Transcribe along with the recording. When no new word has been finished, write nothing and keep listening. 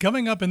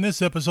Coming up in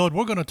this episode,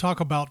 we're going to talk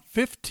about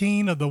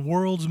 15 of the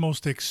world's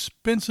most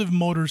expensive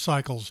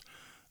motorcycles,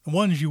 the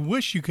ones you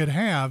wish you could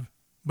have,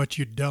 but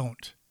you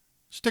don't.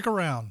 Stick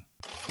around.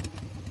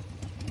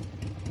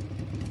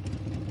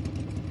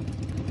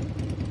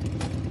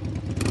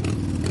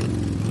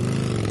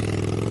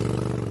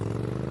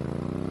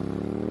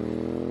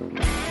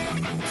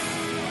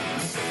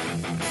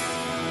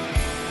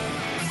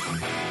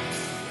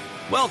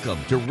 Welcome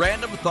to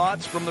Random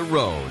Thoughts from the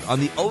Road on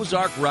the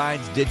Ozark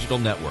Rides Digital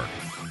Network.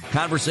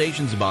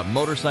 Conversations about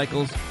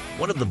motorcycles,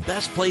 one of the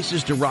best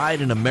places to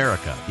ride in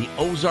America, the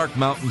Ozark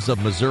Mountains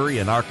of Missouri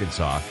and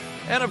Arkansas,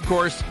 and of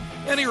course,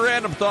 any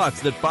random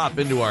thoughts that pop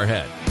into our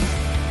head.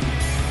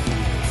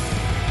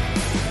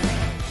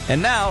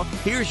 And now,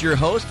 here's your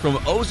host from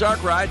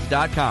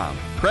OzarkRides.com,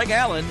 Craig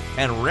Allen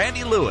and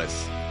Randy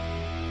Lewis.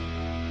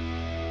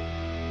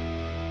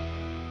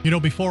 You know,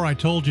 before I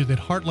told you that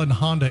Heartland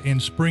Honda in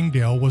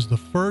Springdale was the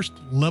first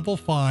Level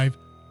 5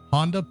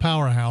 Honda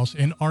powerhouse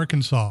in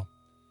Arkansas.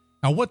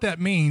 Now, what that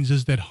means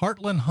is that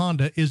Heartland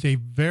Honda is a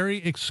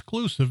very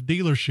exclusive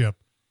dealership.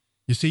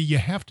 You see, you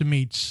have to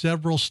meet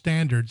several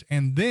standards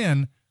and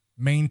then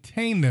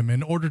maintain them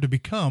in order to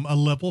become a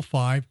Level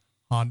 5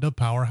 Honda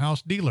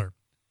powerhouse dealer.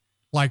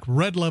 Like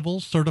Red Level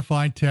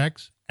certified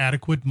techs,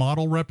 adequate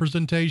model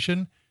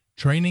representation,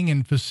 training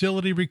and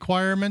facility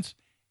requirements,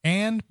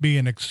 and be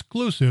an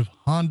exclusive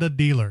Honda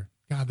dealer.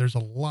 God, there's a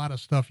lot of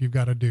stuff you've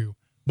got to do,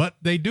 but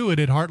they do it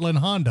at Heartland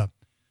Honda.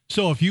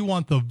 So if you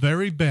want the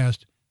very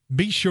best,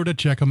 be sure to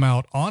check them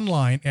out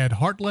online at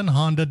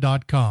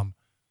heartlandhonda.com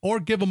or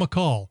give them a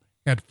call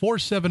at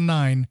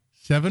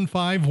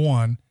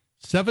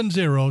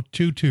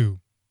 479-751-7022.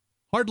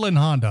 Heartland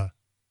Honda.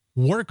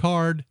 Work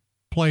hard,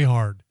 play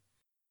hard.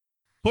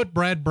 Put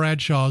Brad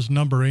Bradshaw's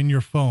number in your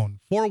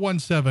phone,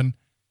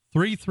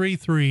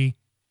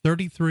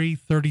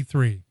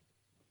 417-333-3333.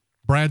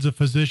 Brad's a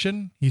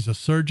physician, he's a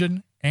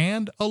surgeon,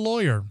 and a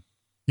lawyer.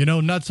 You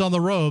know, nuts on the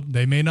road,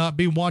 they may not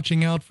be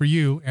watching out for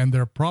you, and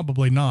they're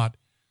probably not.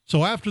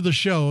 So after the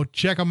show,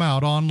 check them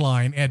out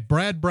online at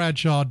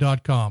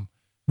bradbradshaw.com.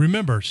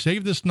 Remember,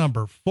 save this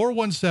number,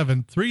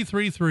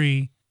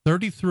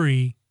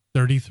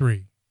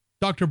 417-333-3333.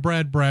 Dr.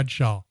 Brad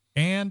Bradshaw,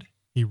 and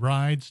he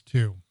rides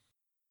too.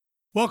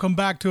 Welcome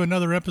back to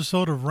another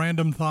episode of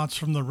Random Thoughts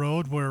from the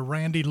Road, where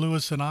Randy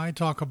Lewis and I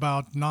talk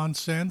about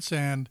nonsense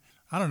and,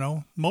 I don't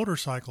know,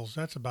 motorcycles.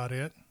 That's about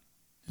it.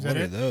 What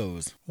are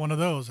those? One of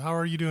those. How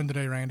are you doing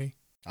today, Randy?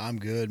 I'm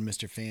good,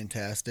 Mr.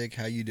 Fantastic.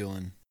 How you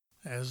doing?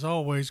 As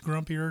always,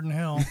 grumpier than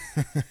hell.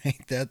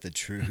 Ain't that the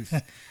truth?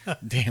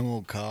 Damn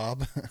old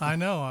Cobb. I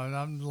know.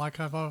 I'm like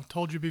I've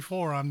told you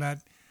before. I'm that.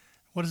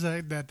 What is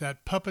that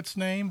puppet's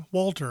name?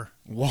 Walter.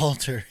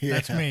 Walter. Yeah.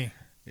 That's me.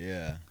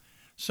 Yeah.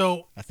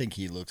 So I think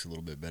he looks a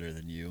little bit better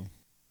than you.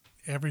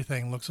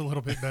 Everything looks a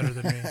little bit better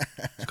than me.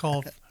 It's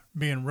called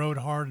being rode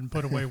hard and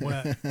put away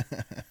wet.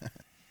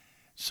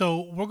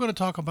 So we're going to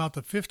talk about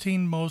the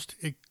 15 most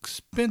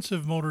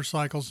expensive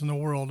motorcycles in the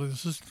world. I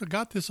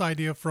got this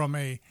idea from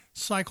a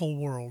Cycle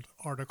World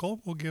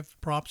article. We'll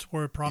give props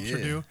where props are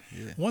due.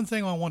 Yeah. One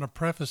thing I want to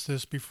preface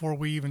this before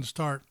we even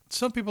start.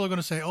 Some people are going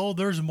to say, oh,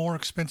 there's more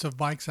expensive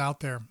bikes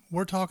out there.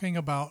 We're talking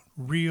about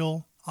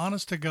real,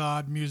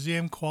 honest-to-God,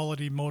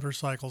 museum-quality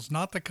motorcycles,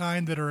 not the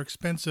kind that are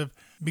expensive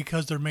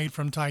because they're made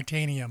from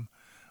titanium.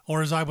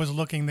 Or as I was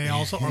looking, they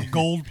also are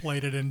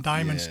gold-plated and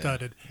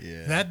diamond-studded.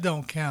 Yeah. That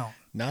don't count.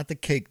 Not the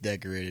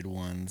cake-decorated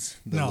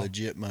ones, the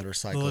legit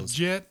motorcycles. The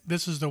legit,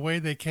 this is the way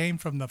they came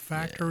from the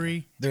factory.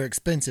 Yeah. They're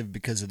expensive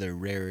because of their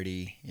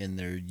rarity and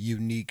their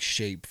unique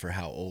shape for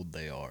how old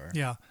they are.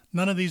 Yeah,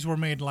 none of these were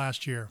made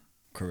last year.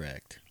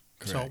 Correct.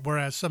 So,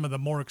 whereas some of the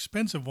more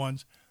expensive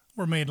ones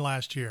were made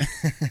last year.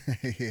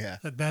 Yeah.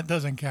 That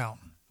doesn't count.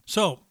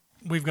 So,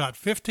 we've got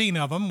 15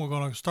 of them. We're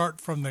going to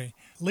start from the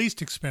least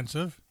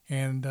expensive.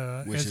 And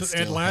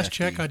at last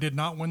check, I did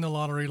not win the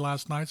lottery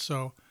last night,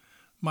 so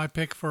my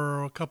pick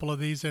for a couple of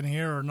these in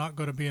here are not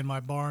going to be in my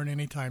barn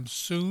anytime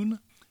soon.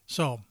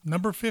 So,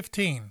 number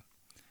 15,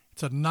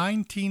 it's a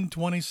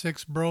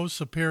 1926 Bros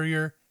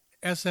Superior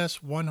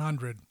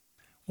SS100.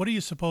 What do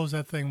you suppose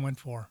that thing went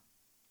for?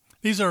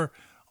 These are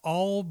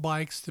all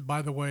bikes,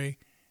 by the way,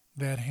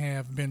 that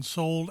have been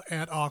sold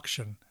at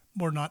auction.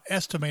 We're not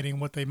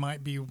estimating what they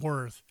might be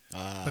worth,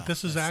 but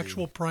this is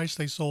actual price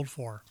they sold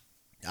for.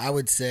 I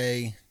would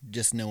say,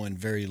 just knowing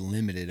very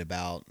limited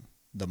about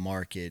the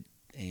market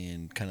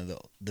and kind of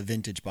the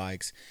vintage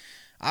bikes,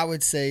 I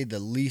would say the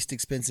least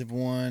expensive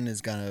one is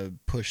going to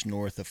push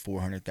north of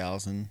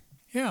 $400,000.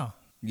 Yeah.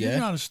 You're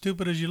not as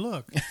stupid as you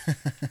look.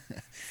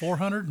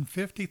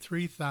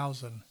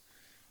 $453,000.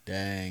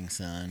 Dang,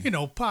 son. You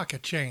know,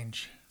 pocket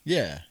change.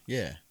 Yeah,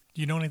 yeah. Do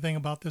you know anything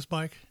about this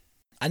bike?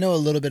 I know a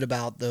little bit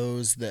about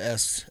those, the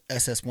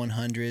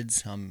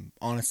SS100s.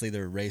 Honestly,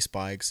 they're race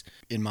bikes,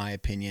 in my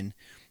opinion.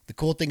 The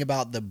cool thing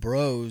about the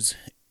Bros,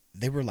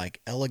 they were like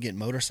elegant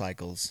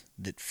motorcycles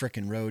that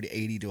frickin' rode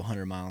 80 to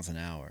 100 miles an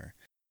hour.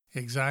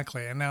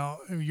 Exactly. And now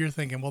you're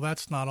thinking, well,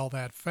 that's not all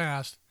that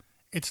fast.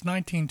 It's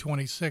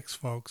 1926,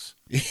 folks.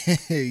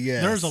 Yes.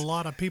 There's a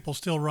lot of people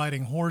still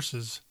riding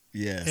horses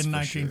Yes, in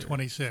for sure,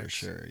 1926. for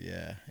sure.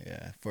 Yeah,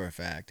 yeah, for a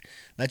fact.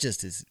 That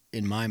just is,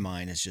 in my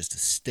mind, is just a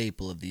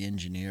staple of the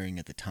engineering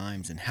at the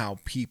times and how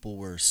people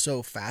were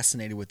so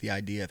fascinated with the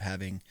idea of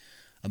having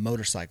a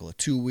motorcycle, a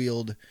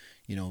two-wheeled,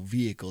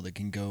 vehicle that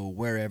can go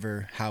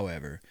wherever,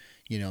 however.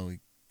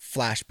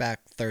 Flashback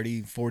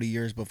 30, 40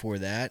 years before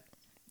that,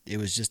 it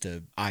was just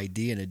an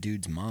idea in a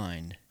dude's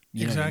mind.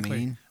 You know Exactly. what I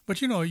mean?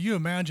 But you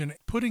imagine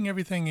putting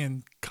everything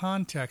in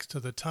context to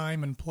the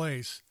time and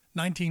place.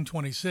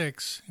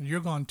 1926, and you're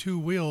going two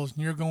wheels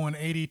and you're going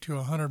 80 to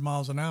 100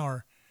 miles an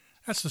hour.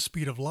 That's the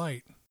speed of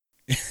light.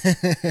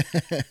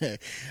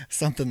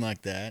 Something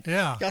like that.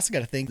 Yeah. You also got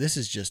to think this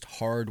is just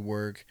hard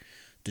work,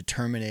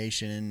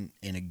 determination,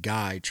 and a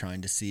guy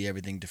trying to see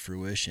everything to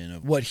fruition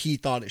of what he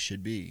thought it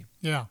should be.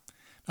 Yeah.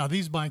 Now,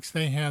 these bikes,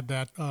 they had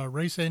that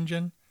race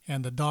engine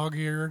and the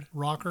dog-eared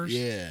rockers.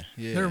 Yeah,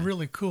 yeah. They're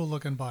really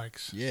cool-looking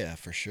bikes. Yeah,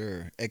 for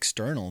sure.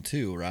 External,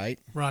 too, right?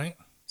 Right.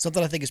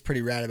 Something I think is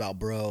pretty rad about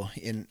Bro,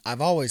 and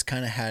I've always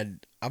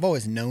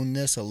known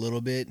this a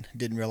little bit,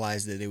 didn't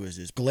realize that it was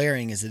as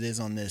glaring as it is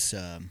on this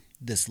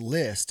this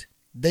list.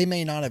 They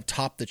may not have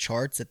topped the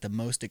charts at the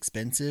most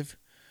expensive,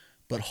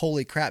 but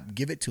holy crap,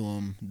 give it to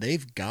them.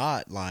 They've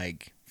got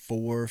like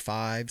 4,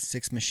 5,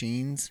 6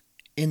 machines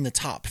in the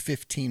top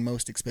 15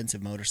 most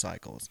expensive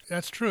motorcycles.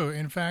 That's true.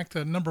 In fact,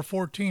 number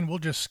 14, we'll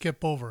just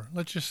skip over.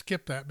 Let's just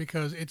skip that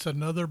because it's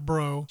another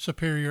Bro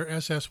Superior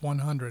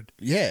SS100.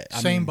 Yeah.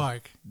 Same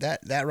bike.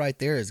 That right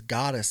there has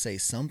got to say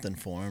something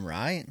for him,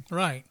 right?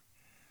 Right.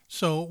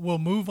 So we'll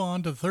move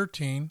on to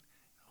 13.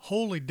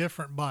 Wholly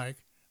different bike.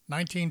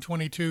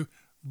 1922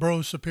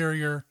 Bro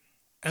Superior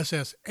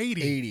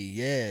SS80. 80,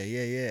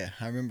 yeah.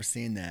 I remember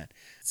seeing that.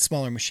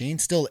 Smaller machine,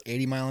 still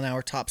 80 mile an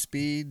hour top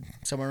speed,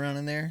 somewhere around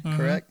in there,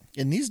 correct?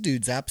 And these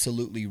dudes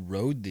absolutely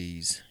rode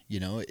these.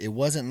 It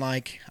wasn't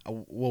like,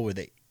 what were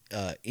they,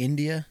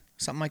 India,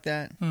 something like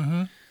that?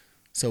 Mm-hmm.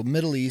 So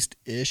Middle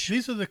East-ish.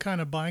 These are the kind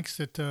of bikes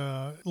that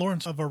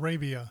Lawrence of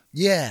Arabia.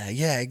 Yeah,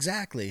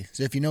 exactly.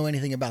 So if you know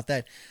anything about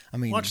that,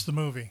 Watch the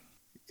movie.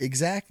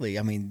 Exactly.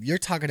 You're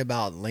talking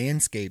about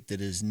landscape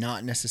that is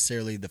not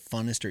necessarily the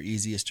funnest or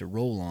easiest to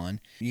roll on.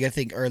 You got to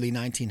think early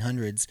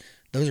 1900s,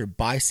 those are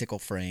bicycle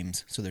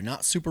frames, so they're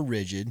not super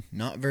rigid,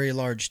 not very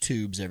large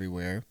tubes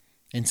everywhere.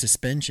 And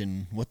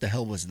suspension, what the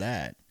hell was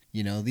that?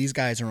 These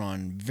guys are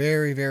on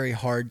very, very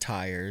hard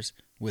tires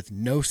with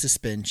no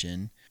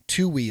suspension,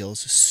 2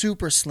 wheels,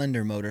 super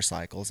slender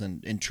motorcycles,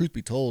 and truth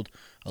be told,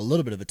 a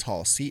little bit of a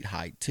tall seat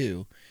height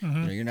too.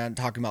 Mm-hmm. You're not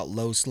talking about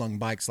low slung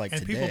bikes like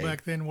and today. People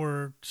back then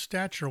were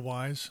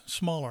stature-wise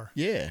smaller.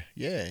 Yeah.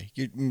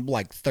 You're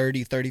like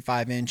 30,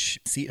 35-inch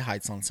seat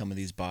heights on some of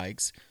these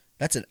bikes.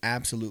 That's an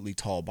absolutely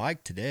tall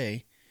bike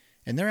today.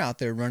 And they're out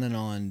there running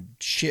on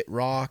shit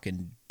rock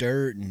and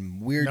dirt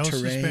and weird terrain. No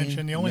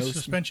suspension. The only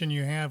suspension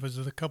you have is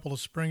a couple of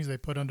springs they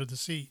put under the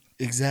seat.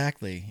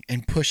 Exactly.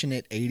 And pushing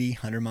it 80,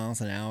 100 miles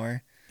an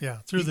hour. Yeah,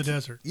 through the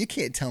desert. You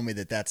can't tell me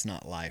that that's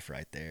not life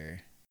right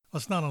there. Well,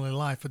 it's not only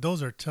life, but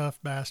those are tough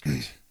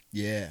bastards.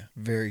 Yeah,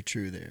 very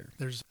true there.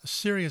 There's a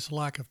serious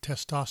lack of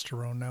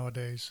testosterone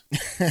nowadays.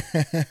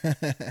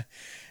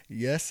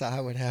 Yes, I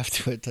would have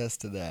to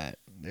attest to that.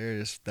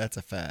 That's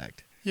a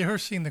fact. You ever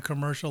seen the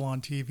commercial on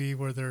TV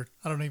where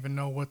I don't even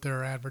know what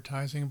they're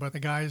advertising, but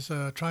the guy's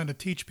trying to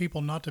teach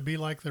people not to be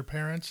like their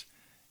parents.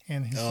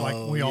 And he's like,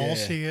 we all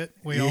see it.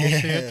 We all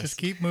see it. Just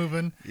keep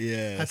moving.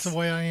 Yes. That's the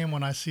way I am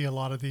when I see a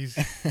lot of these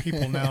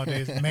people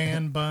nowadays.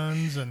 Man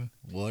buns and...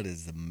 What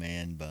is the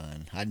man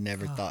bun? I'd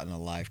never thought in a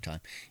lifetime.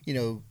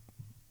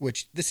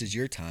 Which this is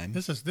your time.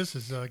 This is getting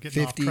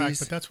 50s, off track,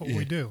 but that's what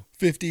we do.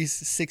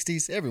 50s,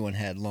 60s, everyone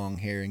had long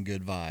hair and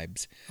good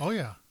vibes. Oh,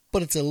 yeah.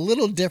 But it's a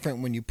little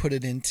different when you put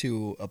it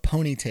into a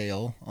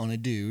ponytail on a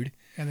dude.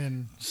 And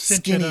then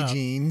cinch skinny it up.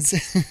 Jeans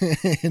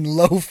and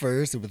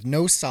loafers with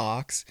no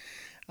socks.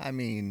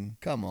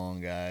 Come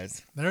on,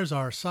 guys. There's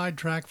our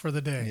sidetrack for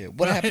the day. Yeah.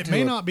 It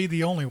may not be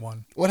the only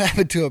one. What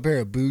happened to a pair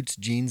of boots,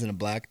 jeans, and a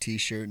black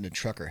T-shirt and a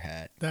trucker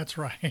hat? That's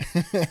right.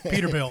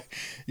 Peterbilt.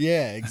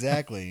 Yeah,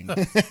 exactly.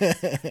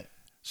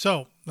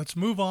 So let's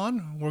move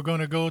on. We're going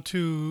to go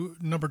to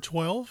number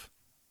 12.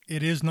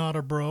 It is not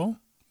a Bro,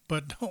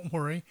 but don't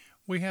worry.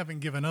 We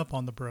haven't given up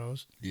on the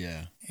Bros.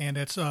 Yeah. And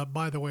it's,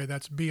 by the way,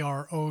 that's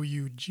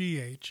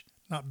B-R-O-U-G-H,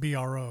 not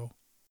B-R-O.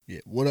 Yeah.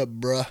 What up,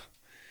 bruh?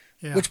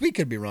 Yeah. Which we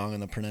could be wrong in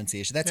the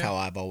pronunciation. That's how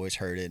I've always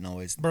heard it and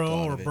always Bro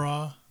thought or of it.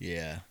 bra.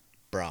 Yeah.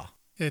 Bra.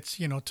 It's,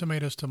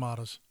 tomatoes.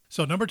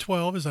 So number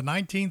 12 is a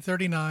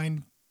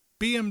 1939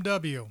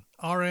 BMW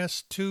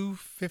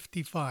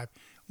RS255.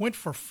 Went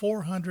for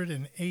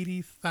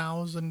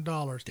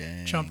 $480,000.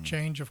 Dang. Chump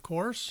change, of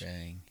course.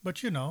 Dang.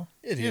 But It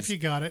if is. you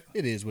got it.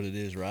 It is what it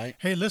is, right?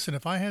 Hey, listen,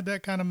 if I had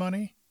that kind of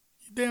money,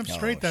 damn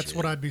straight that's shit.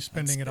 what I'd be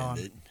spending I'd it on.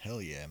 spend it.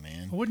 Hell yeah,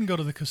 man. I wouldn't go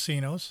to the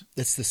casinos.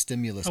 That's the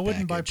stimulus I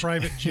wouldn't buy package.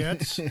 private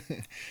jets.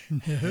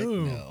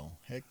 No.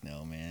 Heck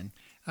no, man.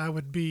 I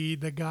would be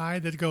the guy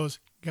that goes,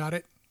 got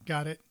it.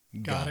 Yeah.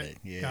 Got it.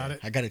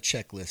 I got a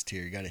checklist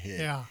here. You got to hit.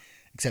 Yeah.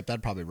 Except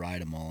I'd probably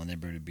ride them all, and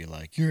everybody would be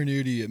like, "You're an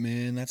idiot,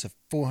 man. That's a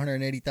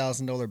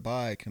 $480,000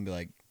 bike." And be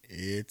like,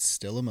 it's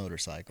still a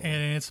motorcycle.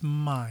 And it's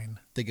mine.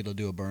 Think it'll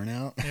do a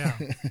burnout? Yeah.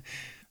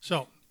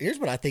 So here's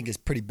what I think is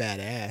pretty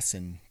badass,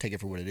 and take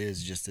it for what it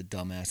is, just a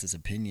dumbass's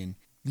opinion.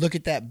 Look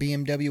at that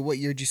BMW. What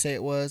year did you say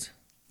it was?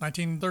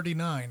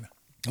 1939.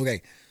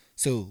 Okay,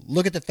 so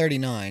look at the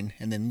 39,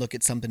 and then look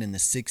at something in the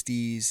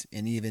 60s,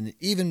 and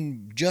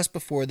even just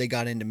before they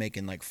got into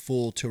making like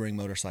full touring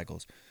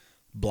motorcycles.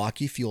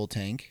 Blocky fuel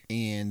tank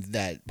and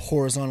that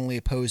horizontally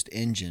opposed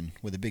engine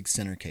with a big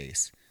center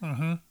case.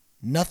 Mm-hmm.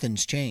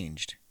 Nothing's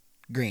changed.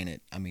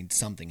 Granted, I mean,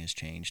 something has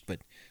changed,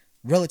 but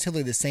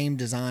relatively the same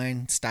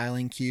design,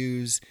 styling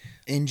cues,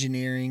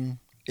 engineering.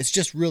 It's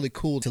just really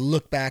cool to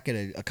look back at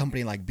a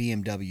company like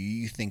BMW.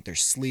 You think they're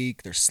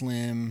sleek, they're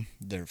slim,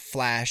 they're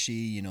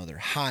flashy, they're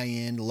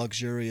high-end,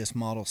 luxurious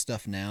model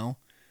stuff now.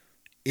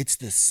 It's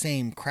the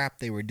same crap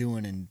they were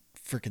doing in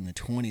freaking the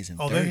 20s and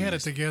 30s. Oh, they had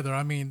it together.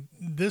 I mean,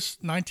 this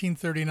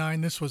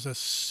 1939, this was a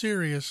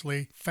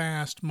seriously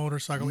fast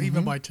motorcycle,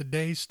 even by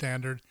today's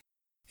standard.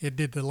 It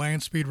did the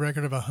land speed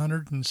record of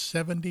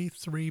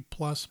 173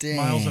 plus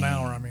miles an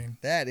hour. I mean,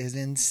 that is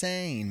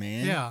insane,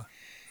 man. Yeah.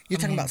 You're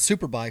talking about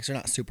super bikes, or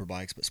not super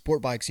bikes, but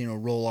sport bikes,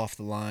 roll off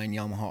the line,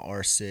 Yamaha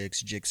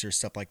R6, Gixxer,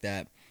 stuff like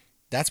that.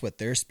 That's what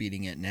they're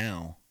speeding at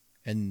now.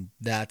 And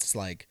that's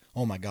like,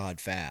 oh my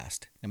God,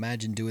 fast.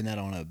 Imagine doing that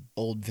on an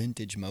old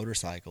vintage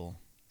motorcycle.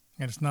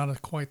 And it's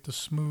not quite the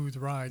smooth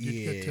ride you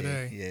get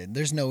today. Yeah,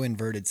 there's no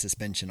inverted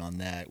suspension on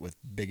that with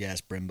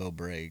big-ass Brembo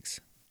brakes.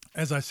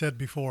 As I said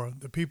before,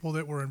 the people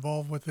that were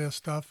involved with this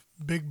stuff,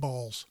 big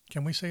balls.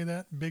 Can we say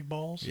that? Big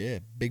balls? Yeah,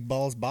 big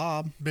balls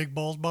Bob. Big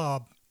balls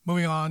Bob.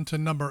 Moving on to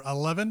number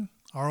 11,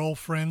 our old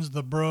friends,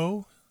 the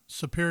Bro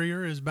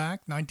Superior is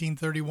back,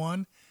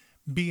 1931,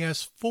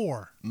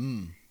 BS4.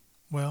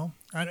 Well,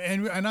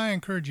 and I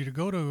encourage you to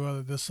go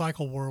to the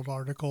Cycle World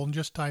article and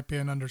just type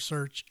in under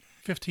search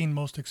 15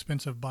 most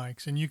expensive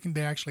bikes, and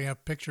they actually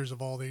have pictures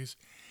of all these.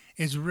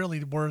 It's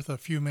really worth a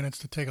few minutes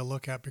to take a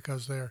look at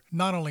because they're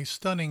not only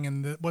stunning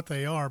in what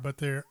they are, but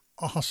they're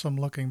awesome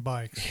looking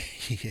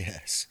bikes.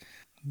 Yes.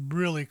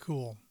 Really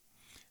cool.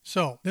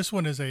 So this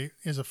one is a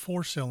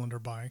 4-cylinder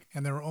bike,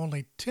 and there were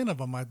only 10 of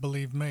them, I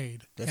believe,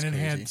 made. That's and it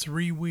crazy. had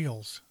 3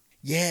 wheels.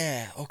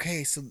 Yeah,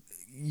 okay, so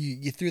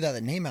you threw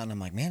that name out, and I'm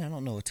like, man, I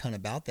don't know a ton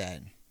about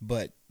that.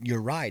 But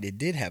you're right, it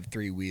did have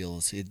 3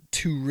 wheels.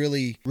 Two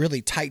really,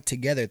 really tight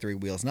together 3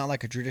 wheels, not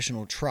like a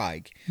traditional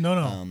trike. No.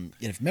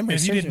 If And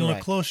if you didn't look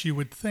close, you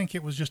would think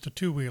it was just a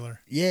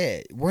 2-wheeler.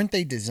 Yeah, weren't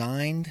they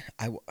designed?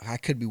 I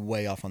could be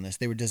way off on this.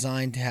 They were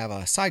designed to have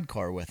a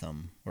sidecar with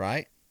them,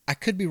 right? I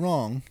could be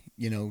wrong.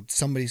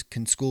 Somebody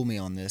can school me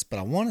on this, but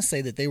I want to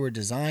say that they were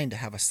designed to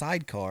have a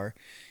sidecar.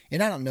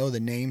 And I don't know the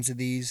names of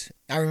these.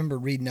 I remember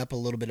reading up a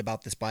little bit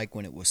about this bike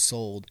when it was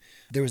sold.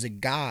 There was a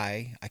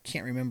guy, I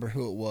can't remember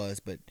who it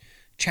was, but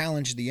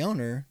challenged the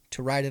owner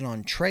to ride it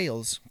on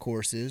trails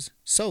courses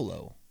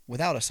solo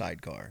without a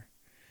sidecar.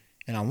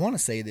 And I want to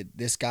say that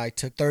this guy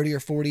took 30 or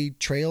 40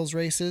 trails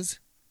races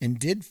and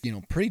did,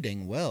 pretty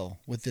dang well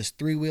with this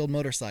 3-wheeled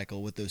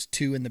motorcycle with those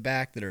 2 in the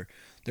back they're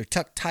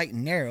tucked tight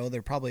and narrow.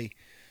 They're probably,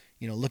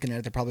 looking at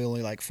it, they're probably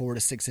only like 4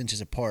 to 6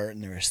 inches apart,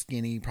 and they're a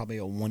skinny, probably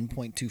a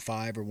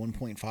 1.25 or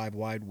 1.5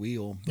 wide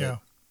wheel. Yeah.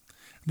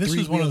 This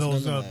is one of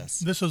those.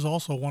 This is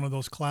also one of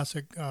those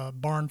classic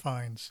barn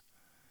finds.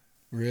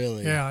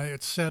 Really? Yeah,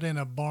 it's set in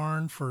a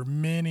barn for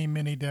many,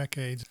 many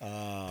decades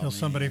until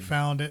somebody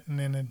found it and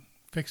then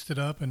fixed it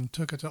up and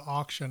took it to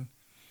auction.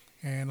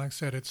 And like I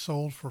said, it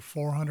sold for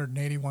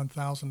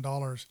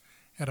 $481,000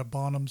 at a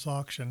Bonham's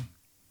auction.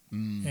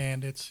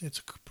 And it's a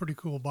pretty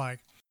cool bike.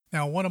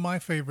 Now, one of my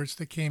favorites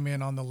that came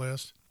in on the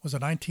list was a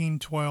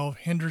 1912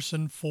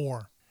 Henderson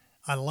 4.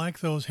 I like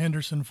those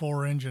Henderson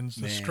 4 engines,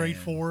 the straight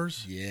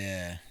 4s.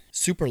 Yeah.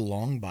 Super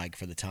long bike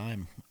for the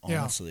time,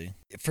 honestly.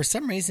 Yeah. For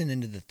some reason,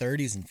 into the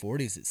 30s and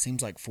 40s, it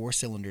seems like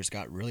 4-cylinders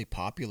got really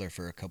popular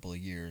for a couple of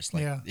years.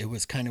 It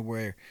was kind of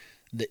where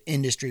the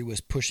industry was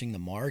pushing the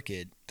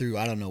market through,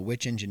 I don't know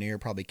which engineer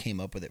probably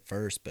came up with it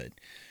first, but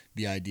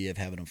the idea of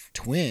having a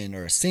twin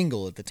or a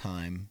single at the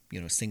time,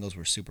 singles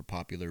were super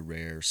popular,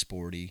 rare,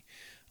 sporty.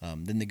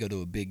 Then they go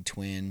to a big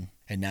twin,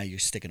 and now you're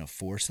sticking a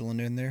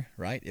 4-cylinder in there,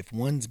 right? If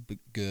one's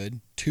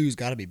good, two's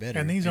got to be better.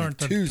 And these aren't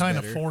the kind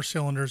of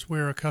 4-cylinders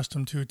we're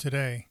accustomed to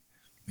today.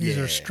 These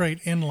are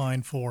straight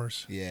inline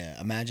 4s. Yeah,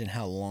 imagine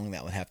how long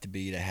that would have to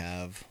be to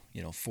have,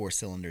 4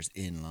 cylinders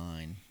in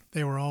line.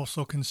 They were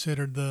also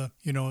considered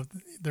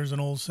there's an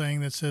old saying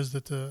that says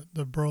that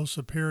the Bro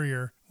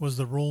Superior was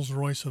the Rolls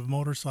Royce of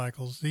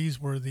motorcycles. These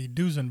were the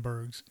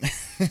Duesenbergs.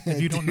 If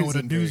you don't know what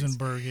a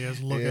Duesenberg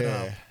is, look it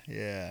up.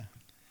 Yeah.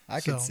 I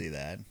could see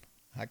that.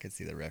 I could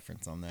see the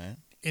reference on that.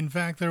 In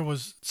fact, there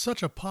was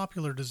such a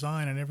popular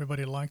design and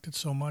everybody liked it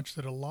so much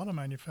that a lot of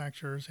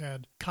manufacturers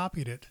had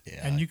copied it.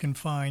 Yeah. And you can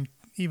find,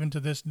 even to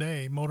this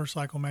day,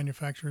 motorcycle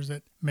manufacturers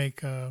that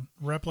make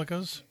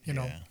replicas.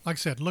 Like I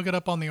said, look it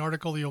up on the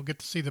article. You'll get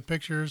to see the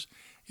pictures.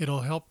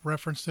 It'll help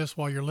reference this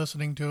while you're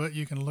listening to it.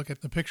 You can look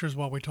at the pictures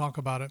while we talk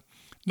about it.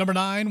 Number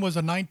 9 was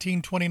a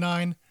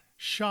 1929,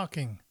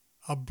 shocking,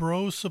 a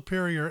Bro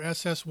Superior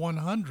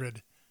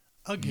SS100.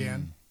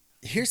 Again,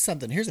 Here's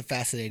a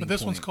fascinating But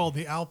this point. one's called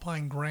the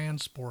Alpine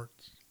Grand Sport.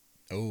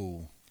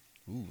 Oh,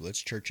 ooh, let's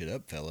church it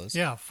up, fellas.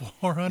 Yeah,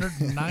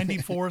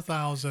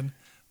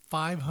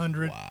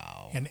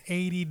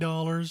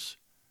 $494,580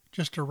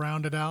 just to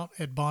round it out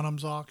at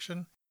Bonham's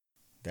auction.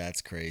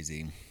 That's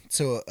crazy.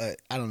 So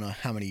I don't know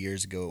how many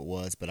years ago it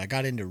was, but I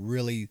got into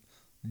really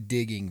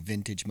digging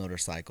vintage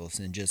motorcycles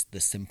and just the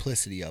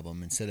simplicity of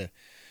them instead of,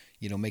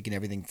 making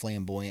everything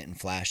flamboyant and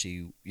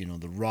flashy,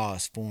 the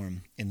rawest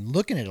form, and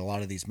looking at a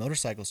lot of these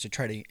motorcycles to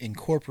try to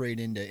incorporate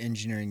into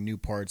engineering new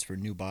parts for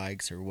new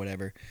bikes or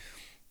whatever.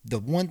 The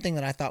one thing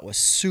that I thought was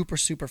super,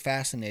 super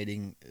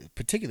fascinating,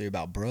 particularly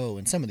about Bro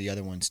and some of the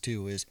other ones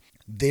too, is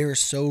they're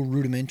so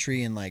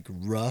rudimentary and like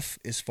rough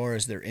as far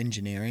as their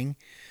engineering.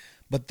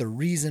 But the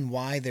reason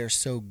why they're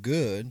so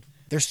good,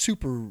 they're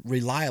super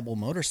reliable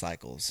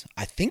motorcycles.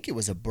 I think it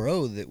was a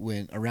Bro that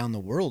went around the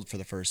world for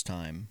the first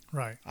time.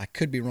 Right. I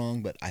could be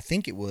wrong, but I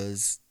think it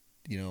was,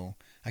 I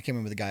can't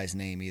remember the guy's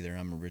name either.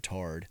 I'm a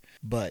retard.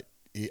 But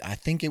I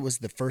think it was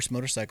the first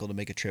motorcycle to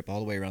make a trip all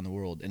the way around the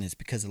world, and it's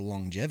because of the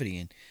longevity.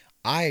 And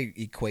I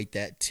equate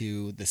that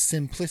to the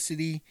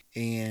simplicity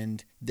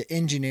and the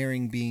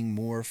engineering being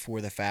more for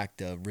the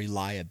fact of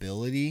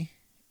reliability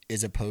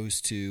as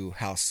opposed to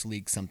how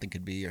sleek something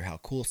could be or how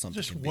cool something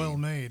Just could be. well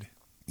made.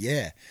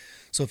 Yeah.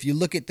 So if you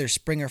look at their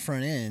Springer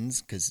front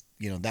ends, because,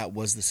 that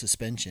was the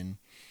suspension,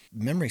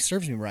 memory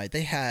serves me right,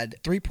 they had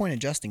 3-point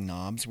adjusting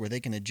knobs where they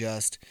can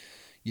adjust,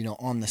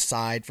 on the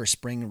side for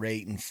spring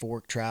rate and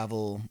fork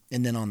travel,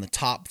 and then on the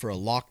top for a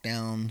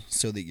lockdown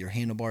so that your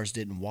handlebars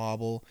didn't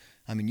wobble.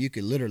 I mean, you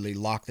could literally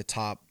lock the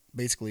top.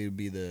 Basically, it would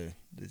be the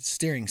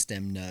steering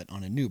stem nut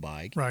on a new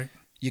bike. Right.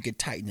 You could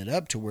tighten it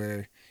up to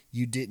where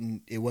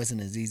it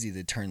wasn't as easy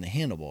to turn the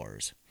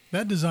handlebars.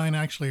 That design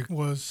actually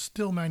was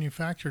still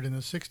manufactured in the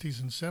 60s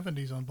and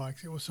 70s on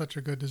bikes. It was such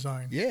a good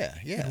design. Yeah.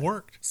 It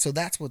worked. So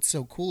that's what's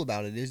so cool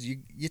about it is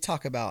you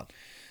talk about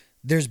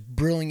there's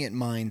brilliant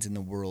minds in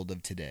the world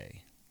of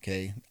today.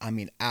 Okay. I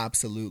mean,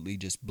 absolutely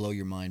just blow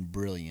your mind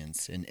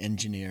brilliance and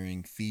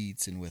engineering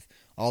feats and with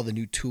all the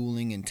new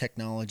tooling and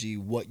technology,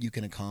 what you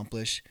can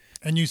accomplish.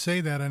 And you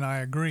say that, and I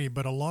agree,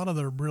 but a lot of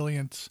their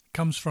brilliance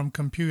comes from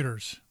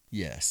computers.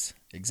 Yes,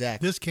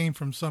 exactly. This came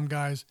from some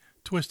guy's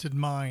twisted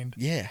mind.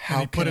 Yeah, how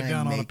how he put can it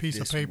down I on a make piece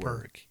of this paper.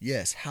 work?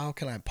 Yes, how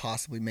can I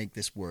possibly make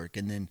this work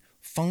and then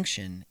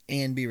function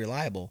and be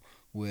reliable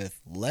with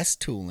less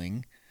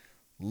tooling,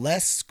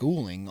 less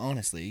schooling,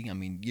 honestly. I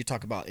mean, you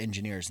talk about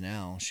engineers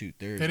now, shoot,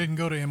 They didn't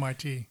go to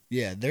MIT.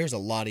 yeah, there's a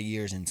lot of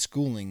years in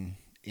schooling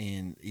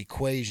in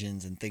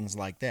equations and things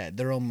like that.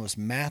 They're almost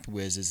math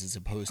whizzes as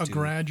opposed A to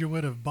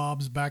graduate of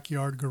Bob's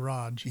Backyard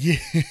Garage. Yeah,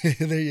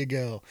 there you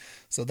go.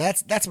 So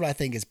that's what I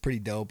think is pretty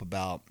dope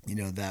about,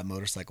 that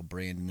motorcycle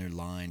brand and their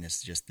line.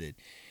 It's just that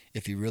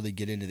if you really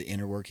get into the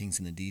inner workings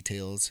and the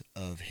details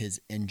of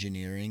his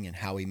engineering and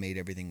how he made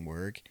everything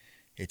work,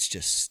 it's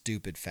just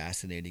stupid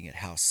fascinating at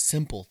how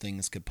simple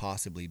things could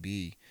possibly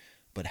be,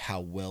 but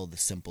how well the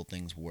simple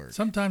things work.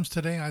 Sometimes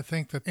today I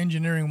think that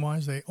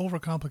engineering-wise they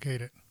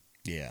overcomplicate it.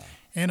 Yeah.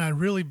 And I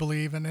really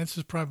believe, and this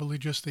is probably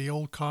just the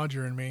old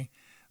codger in me,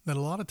 that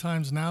a lot of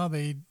times now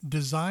they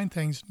design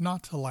things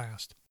not to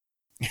last.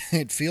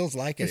 It feels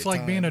like it. It's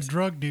like being a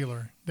drug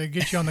dealer. They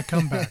get you on the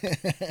comeback,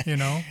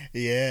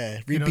 Yeah.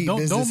 Repeat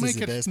business don't make is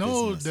the it. best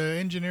No, business. the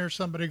engineer,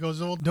 somebody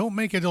goes, "Oh, don't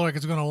make it like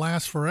it's going to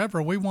last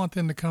forever. We want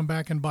them to come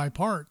back and buy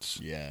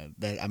parts." Yeah.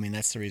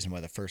 That's the reason why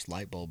the first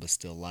light bulb is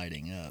still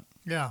lighting up.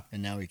 Yeah,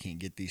 And now we can't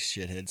get these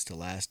shitheads to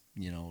last,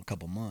 a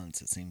couple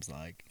months, it seems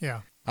like.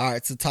 yeah. All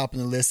right, so top of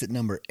the list at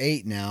number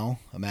 8 now.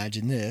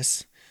 Imagine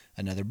this.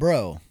 Another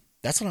Bro.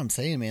 That's what I'm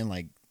saying, man.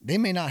 Like, they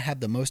may not have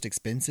the most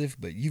expensive,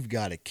 but you've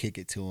got to kick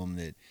it to them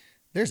that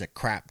there's a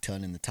crap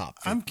ton in the top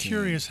 15. I'm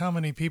curious how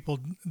many people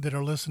that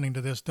are listening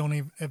to this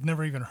have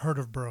never even heard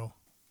of Bro.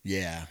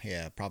 Yeah,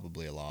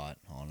 probably a lot,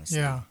 honestly.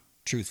 Yeah.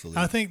 Truthfully.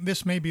 I think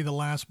this may be the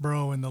last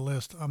Bro in the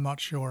list. I'm not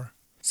sure.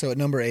 So at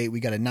number 8, we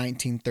got a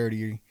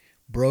 1930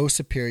 Bro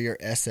Superior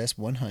SS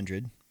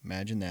 100.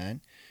 Imagine that.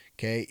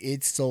 Okay,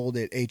 it sold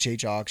at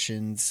HH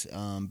Auctions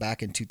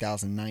back in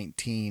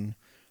 2019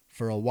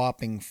 for a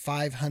whopping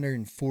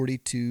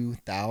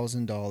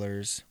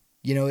 $542,000.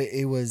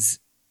 It was,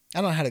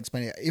 I don't know how to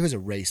explain it. It was a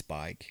race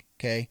bike,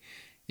 okay?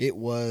 It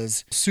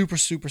was super,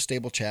 super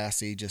stable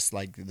chassis, just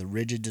like the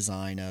rigid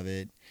design of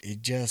it.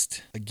 It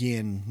just,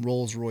 again,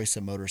 Rolls-Royce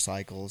of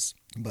motorcycles.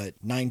 But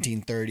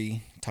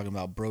 1930, talking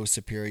about Bro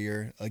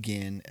Superior,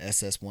 again,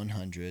 SS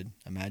 100.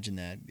 Imagine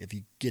that. If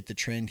you get the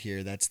trend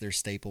here, that's their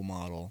staple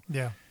model.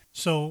 Yeah.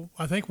 So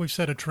I think we've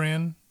set a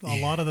trend. A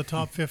lot of the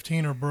top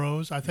 15 are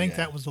Bros. I think Yeah.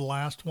 that was the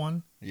last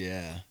one.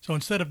 Yeah. So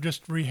instead of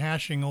just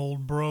rehashing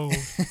old Bro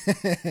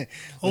Let's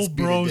old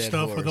beat a Bro dead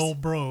stuff horse. with old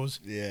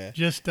Bros, Yeah.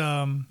 just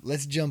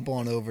Let's jump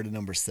on over to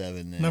number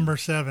 7 then. number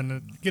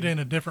 7, get in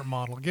a different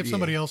model. Give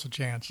somebody else a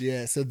chance.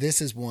 Yeah, so this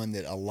is one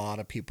that a lot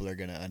of people are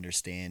going to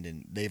understand,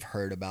 and they've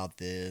heard about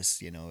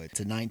this. It's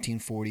a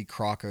 1940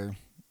 Crocker.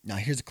 Now,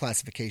 here's the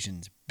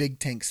classifications: big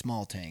tank,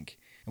 small tank.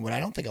 And what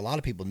I don't think a lot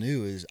of people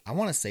knew is I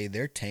want to say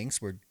their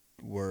tanks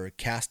were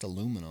cast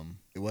aluminum.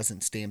 It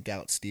wasn't stamped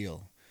out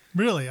steel.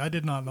 Really? I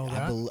did not know I,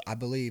 that. I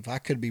believe. I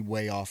could be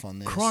way off on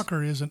this.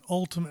 Crocker is an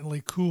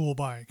ultimately cool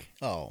bike.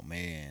 Oh,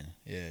 man.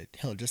 Yeah,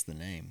 hell, just the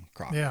name,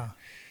 Crocker. Yeah.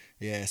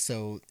 Yeah,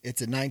 so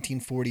it's a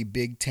 1940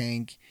 big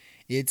tank.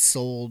 It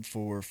sold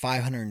for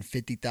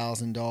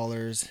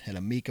 $550,000 at a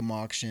Mecum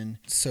auction.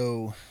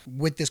 So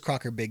with this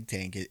Crocker big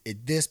tank,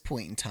 at this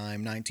point in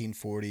time,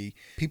 1940,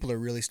 people are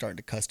really starting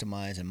to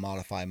customize and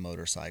modify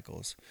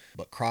motorcycles.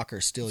 But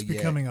Crocker's still It's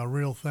becoming a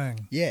real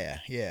thing. Yeah.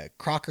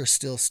 Crocker's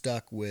still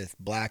stuck with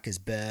black is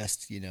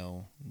best,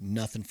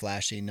 nothing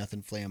flashy,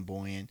 nothing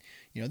flamboyant.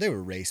 They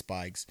were race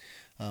bikes.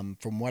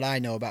 From what I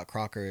know about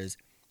Crocker is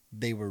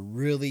they were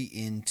really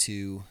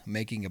into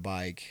making a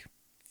bike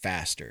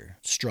faster,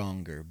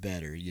 stronger,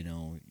 better.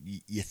 You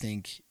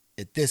think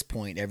at this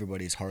point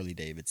everybody's Harley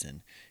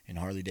Davidson, and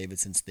Harley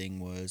Davidson's thing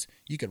was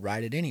you could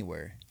ride it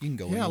anywhere. You can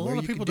go anywhere. Yeah, a lot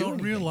of people don't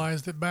anything.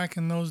 realize that back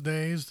in those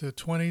days, the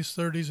 20s,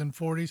 30s, and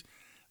 40s,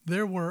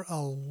 there were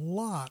a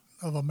lot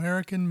of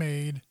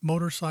American-made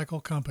motorcycle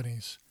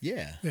companies.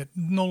 Yeah. That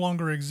no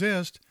longer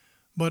exist,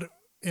 but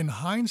in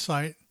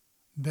hindsight,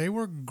 they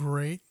were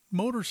great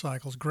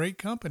motorcycles, great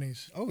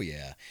companies. Oh,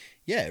 yeah.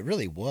 Yeah, it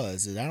really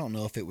was. And I don't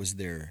know if it was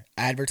their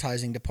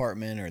advertising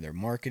department or their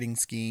marketing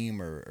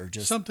scheme or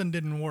just... Something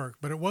didn't work,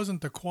 but it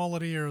wasn't the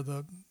quality or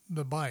the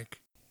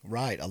bike.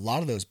 Right. A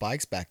lot of those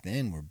bikes back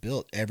then were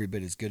built every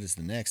bit as good as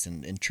the next.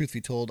 And truth be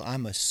told,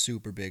 I'm a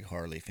super big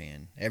Harley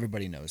fan.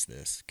 Everybody knows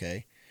this,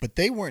 okay? But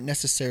they weren't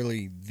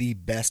necessarily the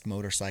best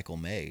motorcycle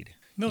made.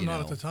 No,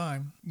 not at the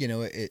time.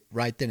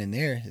 Right then and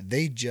there,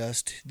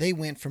 they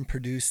went from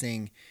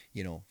producing,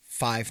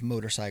 5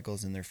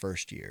 motorcycles in their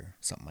first year,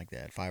 something like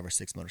that, 5 or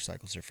 6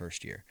 motorcycles their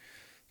first year,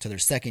 to their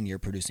second year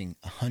producing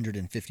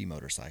 150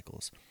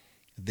 motorcycles.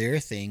 Their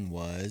thing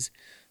was,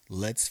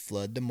 let's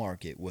flood the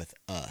market with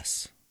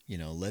us.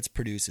 Let's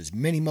produce as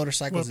many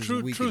motorcycles as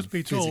we can. Truth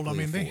be told,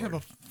 physically they afford. have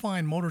a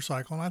fine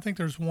motorcycle, and I think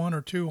there's 1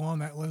 or 2 on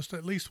that list,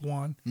 at least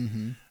one.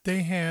 Mm-hmm.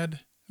 They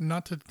had...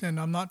 and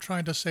I'm not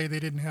trying to say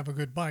they didn't have a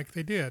good bike.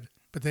 They did.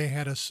 But they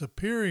had a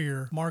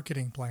superior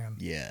marketing plan.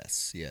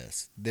 Yes.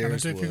 And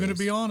if you're going to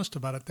be honest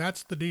about it,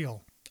 that's the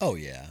deal. Oh,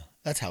 yeah.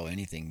 That's how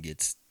anything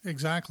gets...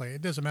 Exactly.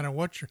 It doesn't matter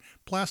what your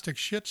plastic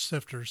shit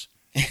sifters.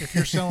 If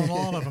you're selling a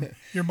lot of them,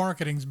 your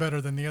marketing's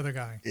better than the other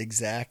guy.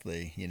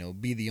 Exactly.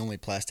 Be the only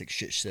plastic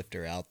shit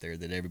shifter out there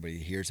that everybody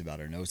hears about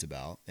or knows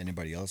about.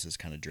 Anybody else is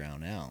kind of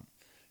drowned out.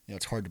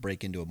 It's hard to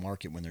break into a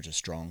market when there's a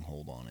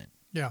stronghold on it.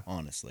 Yeah.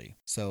 Honestly.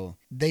 So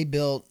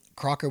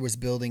Crocker was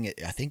building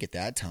it, I think at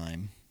that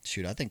time,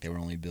 I think they were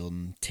only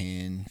building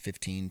 10,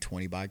 15,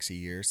 20 bikes a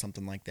year,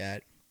 something like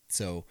that.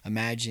 So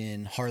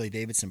imagine Harley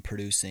Davidson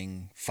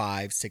producing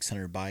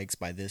 500-600 bikes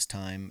by this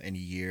time in a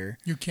year.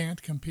 You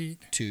can't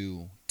compete.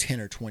 To 10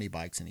 or 20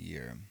 bikes in a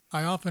year.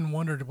 I often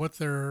wondered what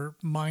their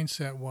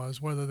mindset was,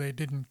 whether they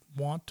didn't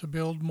want to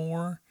build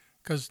more,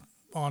 because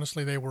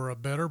honestly, they were a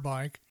better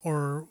bike,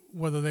 or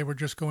whether they were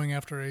just going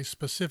after a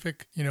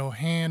specific,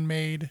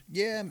 handmade.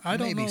 Yeah, I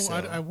don't know. So.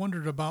 I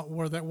wondered about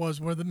where that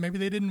was, maybe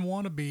they didn't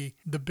want to be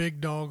the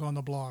big dog on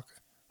the block.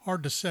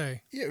 Hard to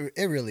say.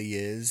 It really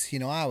is.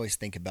 I always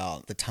think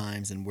about the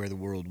times and where the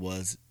world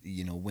was,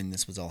 when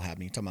this was all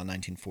happening. You're talking about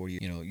 1940,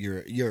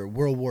 your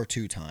World War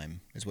II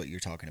time is what you're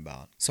talking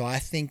about. So I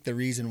think the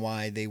reason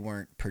why they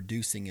weren't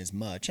producing as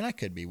much, and I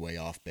could be way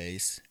off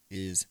base,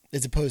 is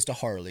as opposed to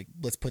Harley.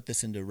 Let's put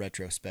this into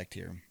retrospect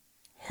here.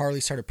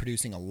 Harley started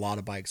producing a lot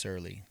of bikes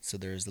early, so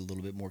there's a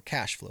little bit more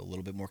cash flow, a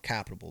little bit more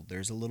capital.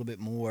 There's a little bit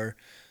more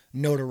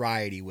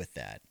notoriety with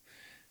that.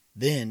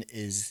 Then,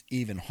 as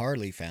even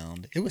Harley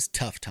found, it was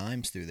tough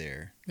times through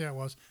there. Yeah, it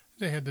was.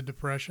 They had the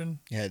Depression.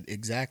 Had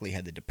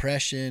the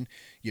Depression.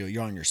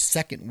 You're on your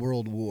second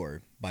World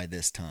War by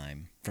this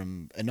time.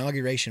 From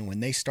inauguration, when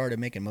they started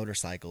making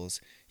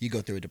motorcycles, you go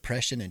through a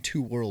Depression and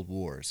 2 World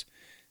Wars.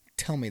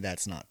 Tell me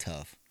that's not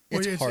tough.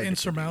 It's hard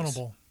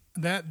insurmountable.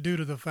 That due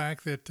to the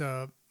fact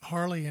that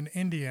Harley and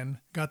Indian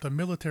got the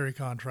military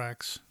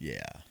contracts.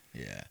 Yeah.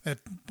 That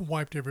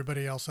wiped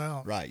everybody else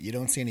out. Right. You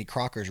don't see any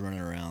Crockers running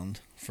around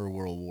for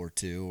World War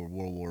II or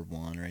World War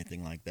I or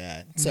anything like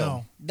that.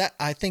 So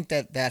I think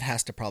that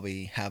has to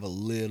probably have a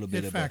little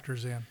bit of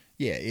factors in.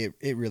 Yeah,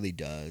 it really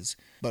does.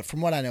 But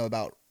from what I know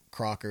about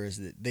Crocker is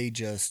that they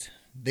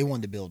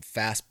wanted to build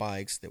fast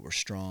bikes that were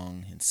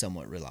strong and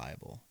somewhat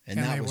reliable. And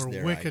that was their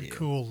idea. They were wicked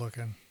cool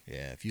looking.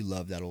 Yeah, if you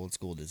love that old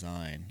school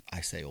design,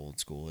 I say old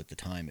school. At the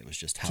time, it was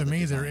just how to the me,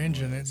 design their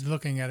engine, was.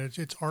 looking at it,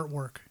 it's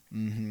artwork.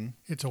 Mm-hmm.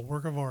 It's a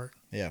work of art.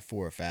 Yeah,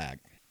 for a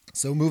fact.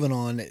 So moving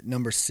on,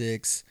 number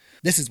 6.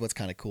 This is what's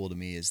kind of cool to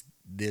me is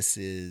this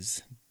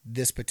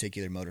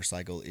particular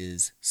motorcycle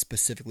is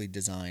specifically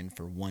designed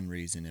for one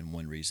reason and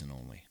one reason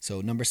only.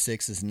 So number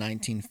 6 is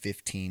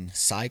 1915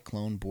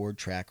 Cyclone Board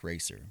Track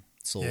Racer.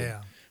 Sold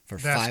for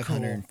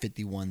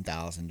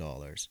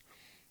 $551,000.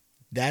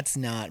 That's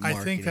not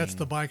marketing. I think that's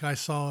the bike I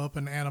saw up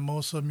in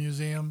Anamosa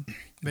Museum.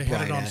 They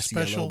had it on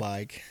special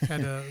bike.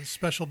 Had a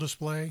special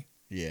display.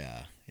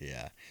 Yeah.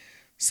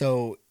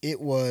 So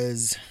it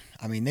was,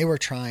 they were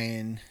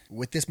trying,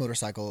 with this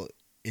motorcycle,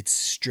 It's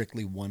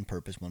strictly one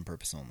purpose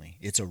only.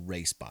 It's a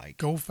race bike.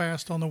 Go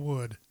fast on the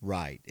wood.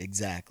 Right,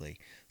 exactly.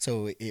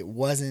 So it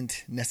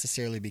wasn't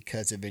necessarily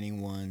because of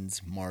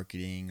anyone's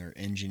marketing or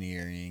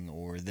engineering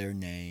or their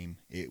name.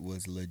 It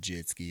was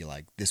legit ski.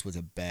 Like, this was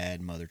a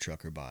bad mother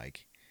trucker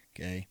bike.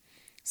 Okay?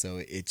 So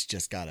it's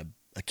just got a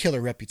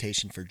killer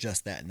reputation for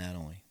just that and that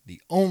only.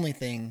 The only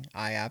thing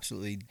I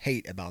absolutely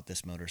hate about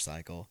this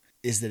motorcycle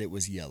is that it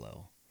was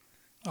yellow.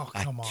 Oh,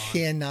 come on. I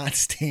cannot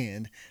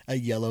stand a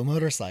yellow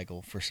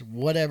motorcycle for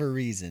whatever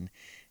reason.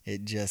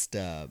 It just...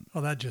 well,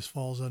 that just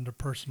falls under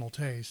personal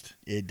taste.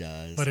 It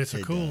does. But it's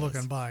a cool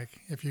looking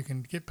bike if you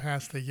can get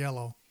past the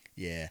yellow.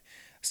 Yeah.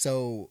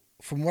 So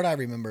from what I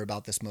remember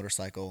about this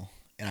motorcycle,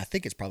 and I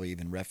think it's probably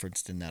even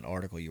referenced in that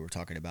article you were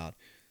talking about,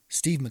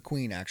 Steve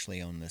McQueen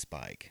actually owned this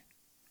bike.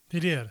 He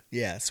did.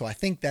 Yeah, so I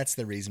think that's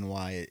the reason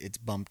why it's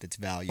bumped its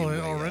value.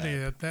 Well,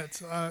 already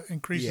that's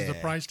increases the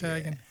price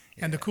tag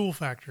and the cool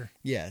factor.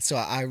 Yeah, so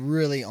I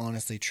really,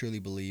 honestly, truly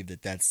believe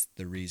that that's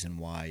the reason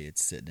why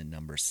it's sitting at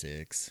number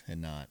 6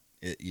 and not,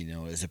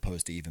 as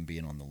opposed to even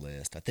being on the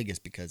list. I think it's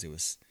because it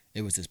was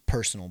his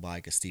personal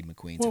bike of Steve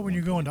McQueen's. Well, when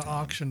you go into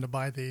auction to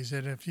buy these,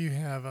 and if you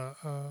have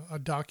a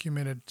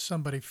documented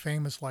somebody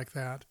famous like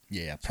that,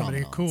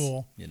 somebody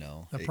cool,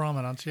 the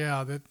prominence,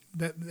 that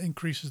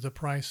increases the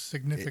price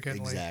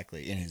significantly.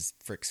 Exactly, and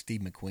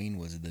Steve McQueen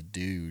was the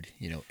dude.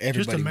 Everybody.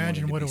 Just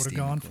imagine what it would have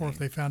gone McQueen. for if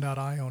they found out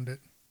I owned it.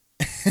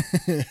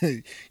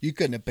 You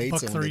couldn't have paid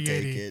someone to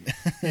take it.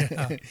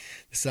 Yeah.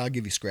 So I'll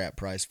give you scrap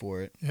price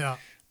for it. Yeah.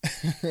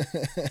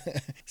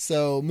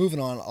 So moving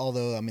on,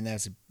 although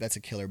that's a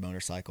killer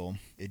motorcycle,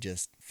 it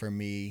just, for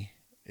me,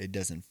 it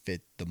doesn't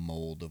fit the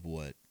mold of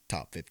what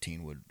top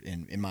 15 would,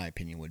 in my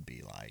opinion, would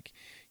be like.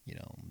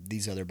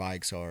 These other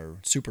bikes are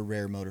super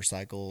rare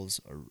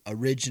motorcycles, or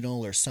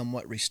original or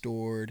somewhat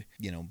restored,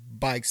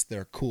 bikes that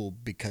are cool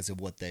because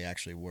of what they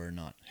actually were,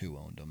 not who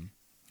owned them.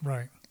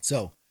 Right.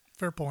 So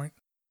fair point.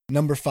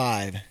 Number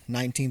 5,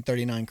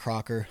 1939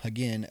 Crocker.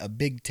 Again, a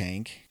big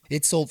tank.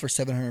 It sold for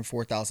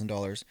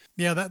 $704,000.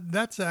 Yeah,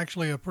 that's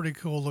actually a pretty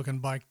cool looking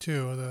bike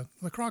too.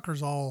 The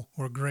Crockers all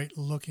were great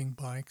looking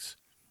bikes,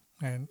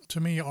 and to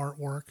me,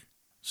 artwork.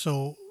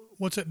 So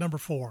what's at number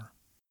 4?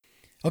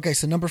 Okay,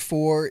 so number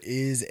 4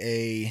 is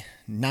a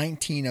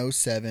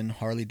 1907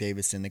 Harley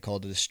Davidson. They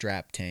called it a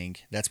strap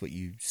tank. That's what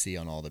you see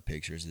on all the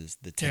pictures, is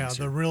the tanks.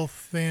 Yeah, the real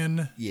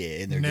thin,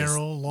 and they're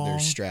narrow, long. They're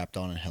strapped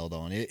on and held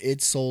on.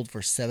 It sold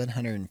for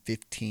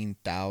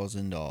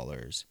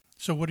 $715,000.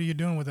 So what are you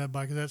doing with that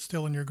bike? Is that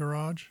still in your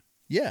garage?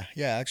 Yeah.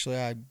 Actually,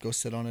 I go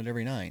sit on it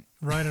every night.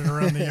 Ride it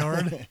around the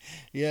yard?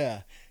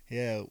 Yeah.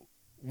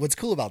 What's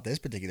cool about this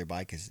particular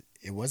bike is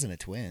it wasn't a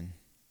twin.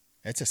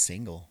 It's a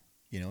single.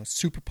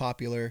 Super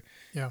popular,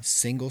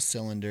 single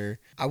cylinder.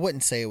 I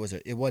wouldn't say it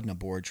wasn't a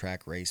board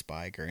track race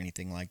bike or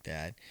anything like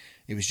that.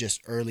 It was just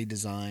early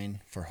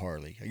design for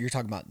Harley. You're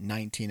talking about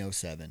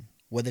 1907.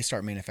 Would they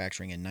start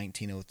manufacturing in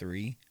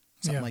 1903?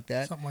 Something like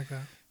that? Something like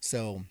that.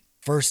 So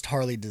first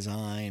Harley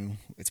design,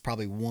 it's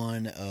probably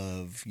one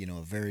of,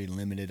 a very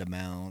limited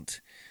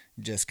amount,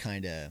 just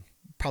kind of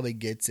probably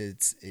gets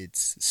its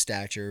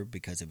stature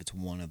because it's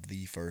one of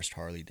the first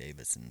Harley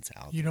Davidsons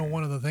out there.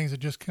 One of the things that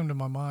just came to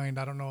my mind,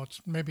 I don't know, it's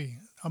maybe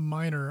a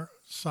minor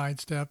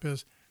sidestep,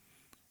 is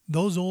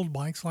those old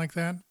bikes like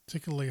that,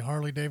 particularly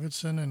Harley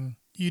Davidson, and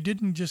you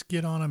didn't just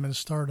get on them and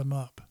start them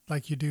up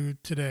like you do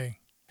today.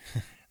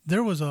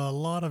 There was a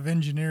lot of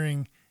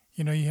engineering.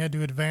 You had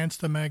to advance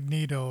the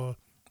magneto,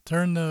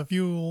 turn the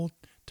fuel,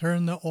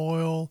 turn the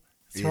oil,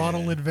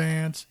 throttle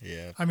advance.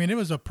 Yeah. I mean, it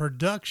was a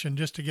production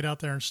just to get out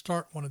there and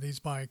start one of these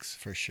bikes.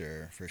 For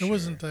sure. It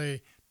wasn't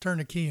a turn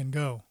a key and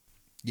go.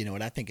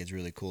 What I think is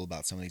really cool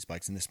about some of these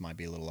bikes, and this might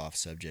be a little off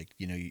subject,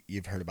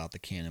 you've heard about the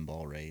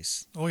Cannonball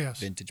race. Oh,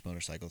 yes. Vintage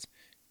motorcycles.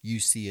 You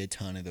see a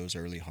ton of those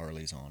early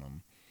Harleys on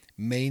them.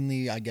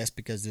 Mainly, I guess,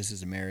 because this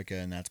is America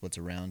and that's what's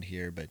around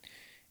here, but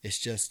it's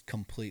just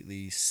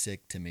completely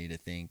sick to me to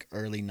think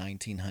early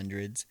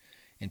 1900s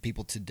and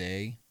people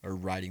today are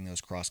riding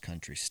those cross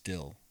country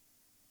still.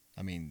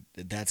 I mean,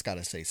 that's got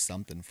to say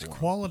something for them.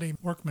 Quality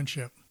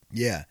workmanship.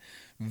 Yeah.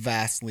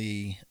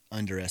 Vastly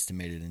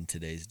underestimated in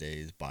today's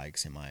days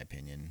bikes, in my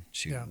opinion.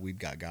 Shoot, We've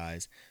got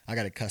guys. I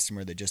got a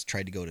customer that just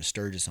tried to go to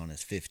Sturgis on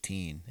his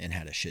 15 and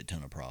had a shit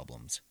ton of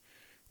problems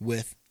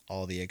with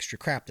all the extra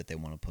crap that they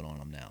want to put on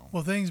them now.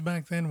 Well, things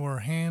back then were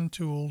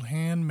hand-tooled,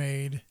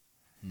 handmade,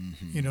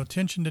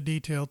 attention to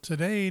detail.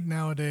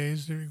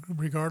 Nowadays,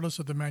 regardless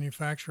of the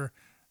manufacturer,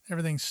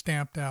 everything's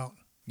stamped out.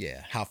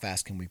 Yeah, how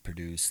fast can we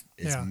produce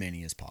as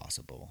many as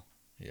possible?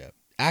 Yeah.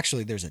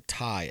 Actually, there's a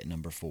tie at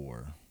number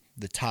 4.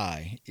 The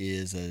tie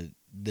is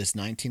this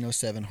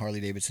 1907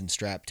 Harley-Davidson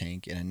strap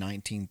tank and a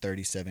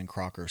 1937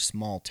 Crocker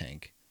small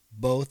tank,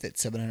 both at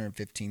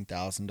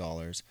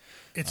 $715,000.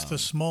 It's the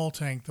small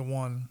tank, the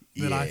one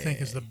that I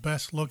think is the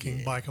best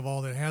looking bike of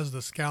all, that has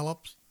the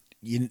scallops.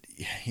 I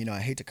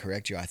hate to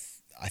correct you. I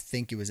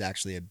think it was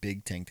actually a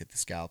big tank that the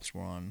scallops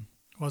were on.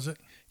 Was it?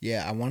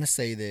 Yeah, I want to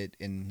say that,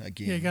 and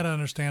again... Yeah, you got to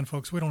understand,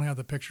 folks, we don't have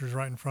the pictures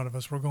right in front of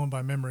us. We're going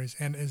by memories.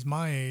 And as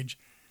my age,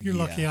 You're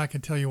lucky I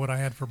can tell you what I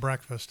had for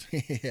breakfast.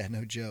 Yeah,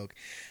 no joke.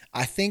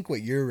 I think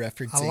what you're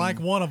referencing. I like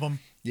one of them.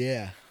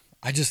 Yeah,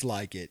 I just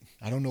like it.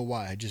 I don't know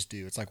why. I just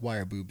do. It's like, why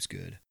are boobs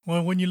good?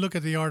 Well, when you look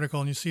at the article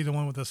and you see the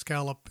one with the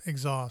scallop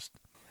exhaust,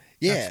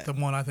 that's the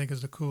one I think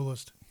is the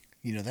coolest.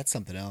 You know, that's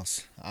something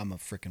else. I'm a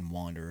freaking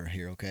wanderer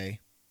here, okay?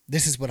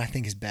 This is what I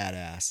think is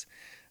badass.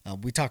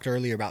 We talked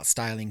earlier about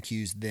styling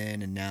cues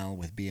then and now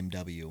with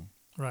BMW.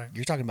 Right.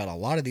 You're talking about a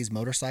lot of these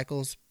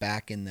motorcycles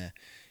back in the,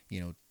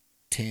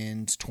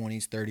 10s,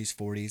 20s, 30s,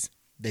 40s.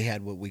 They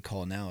had what we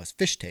call now as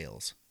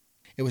fishtails.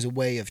 It was a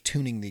way of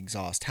tuning the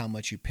exhaust, how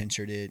much you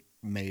pincered it,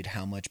 made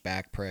how much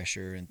back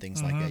pressure and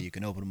things like that. You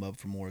can open them up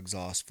for more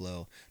exhaust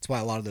flow. That's why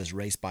a lot of those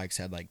race bikes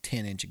had like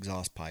 10-inch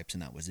exhaust pipes,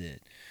 and that was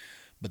it.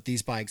 But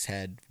these bikes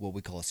had what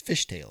we call as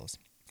fishtails.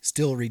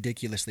 Still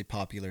ridiculously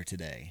popular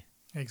today.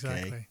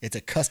 Exactly. Okay? It's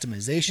a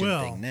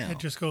customization thing now. It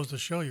just goes to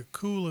show you,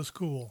 cool is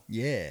cool.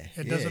 Yeah.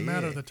 It doesn't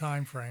matter the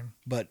time frame.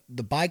 But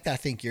the bike that I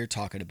think you're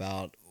talking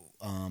about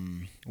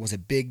was a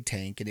big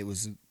tank, and it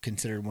was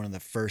considered one of the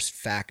first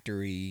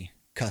factory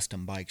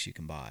custom bikes you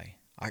can buy.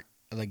 I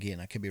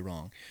could be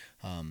wrong.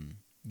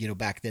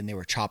 Back then they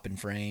were chopping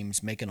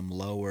frames, making them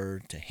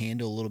lower to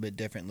handle a little bit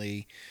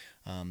differently.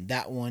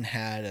 That one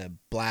had a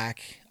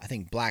black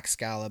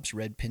scallops,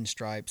 red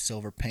pinstripes,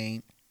 silver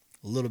paint,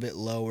 a little bit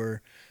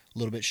lower, a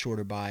little bit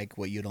shorter bike,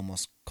 what you'd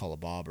almost call a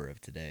bobber of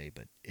today.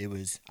 But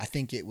I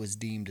think it was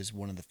deemed as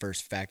one of the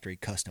first factory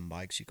custom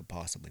bikes you could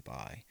possibly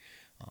buy.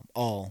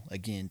 All,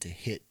 again, to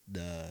hit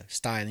the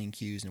styling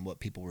cues and what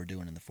people were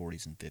doing in the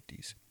 40s and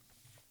 50s.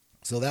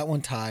 So that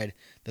one tied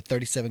the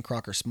 37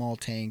 Crocker small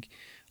tank.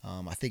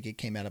 I think it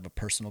came out of a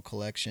personal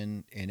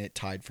collection, and it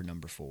tied for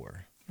number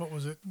 4. What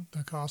was it,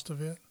 the cost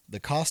of it? The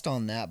cost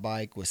on that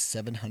bike was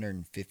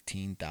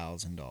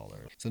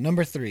 $715,000. So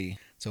number 3.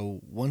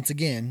 So once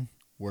again,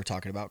 we're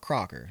talking about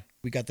Crocker.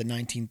 We got the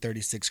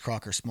 1936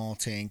 Crocker small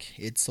tank.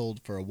 It sold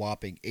for a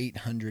whopping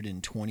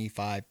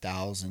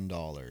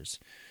 $825,000.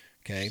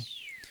 Okay?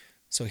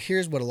 So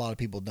here's what a lot of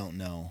people don't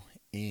know,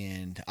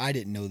 and I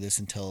didn't know this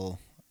until,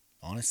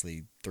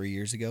 honestly, 3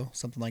 years ago,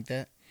 something like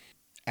that.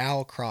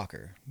 Al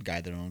Crocker, the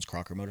guy that owns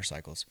Crocker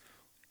Motorcycles,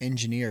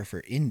 engineer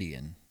for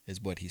Indian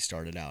is what he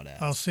started out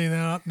as. I'll see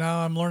that. Now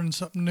I'm learning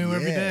something new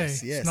every day.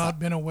 Yes. It's not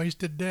been a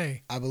wasted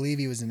day. I believe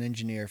he was an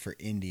engineer for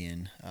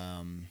Indian.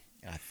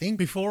 I think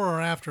before or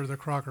after the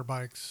Crocker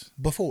bikes?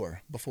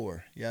 Before.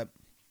 Yep.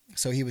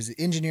 So he was an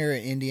engineer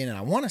at Indian, and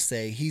I want to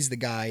say he's the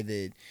guy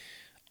that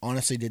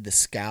honestly did the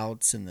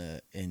scouts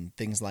and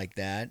things like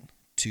that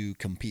to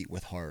compete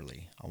with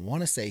Harley. I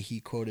want to say he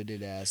quoted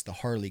it as the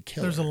Harley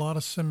killer. There's a lot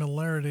of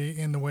similarity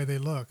in the way they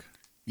look.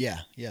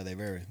 Yeah,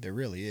 there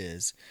really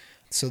is.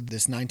 So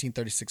this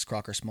 1936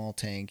 Crocker small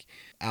tank,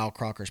 Al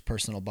Crocker's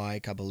personal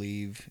bike, I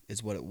believe,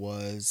 is what it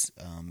was.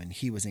 And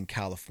he was in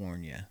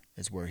California,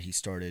 is where he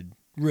started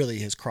really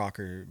his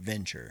Crocker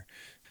venture.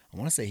 I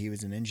want to say he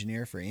was an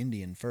engineer for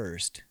Indian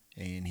first,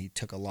 and he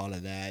took a lot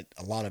of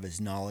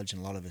his knowledge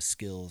and a lot of his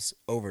skills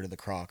over to the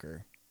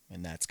Crocker.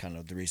 And that's kind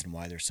of the reason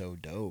why they're so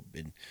dope.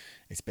 And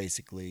it's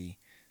basically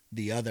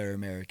the other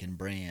American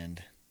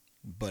brand,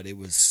 but it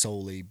was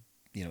solely,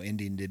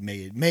 Indian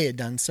may have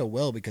done so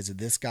well because of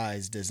this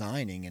guy's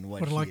designing and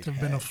what. Would have liked to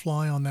have been a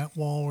fly on that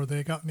wall where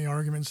they got in the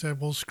argument and said,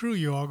 "Well, screw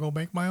you, I'll go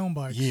make my own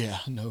bike." Yeah,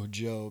 no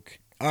joke.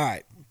 All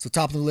right, so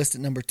top of the list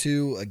at number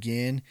 2,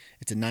 again,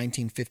 it's a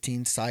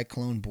 1915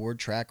 Cyclone board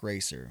track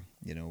racer.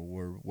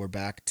 We're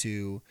back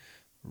to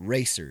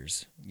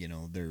racers.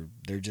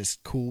 They're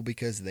just cool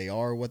because they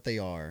are what they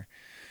are.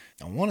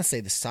 I want to say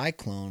the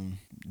Cyclone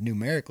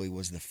numerically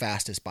was the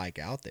fastest bike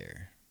out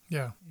there.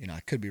 Yeah.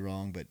 I could be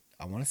wrong, but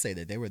I want to say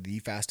that they were the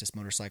fastest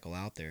motorcycle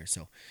out there.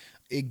 So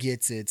it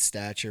gets its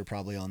stature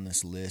probably on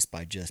this list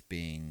by just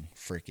being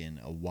freaking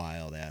a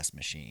wild ass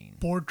machine.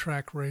 Board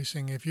track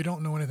racing. If you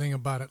don't know anything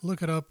about it,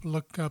 look it up.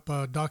 Look up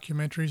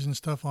documentaries and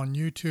stuff on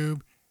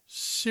YouTube.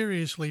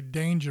 Seriously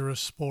dangerous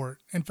sport.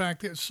 In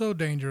fact, it's so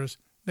dangerous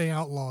they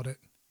outlawed it.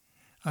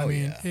 I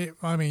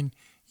mean,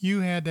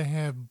 you had to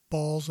have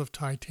balls of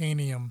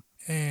titanium,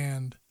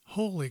 and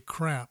holy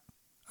crap.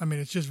 I mean,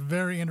 it's just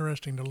very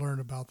interesting to learn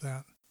about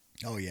that.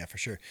 Oh, yeah, for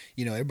sure.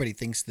 Everybody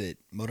thinks that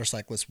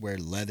motorcyclists wear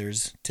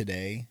leathers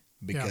today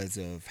because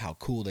of how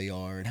cool they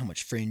are and how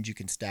much fringe you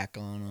can stack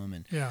on them.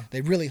 And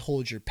they really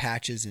hold your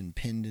patches and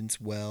pendants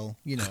well,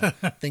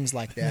 things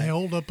like that. They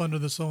hold up under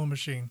the sewing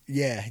machine.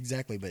 Yeah,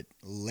 exactly. But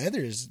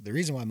leathers, the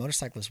reason why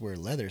motorcyclists wear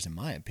leathers, in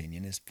my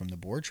opinion, is from the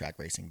board track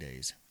racing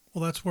days.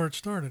 Well, that's where it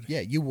started.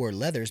 Yeah, you wore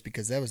leathers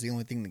because that was the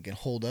only thing that could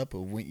hold up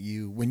when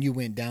you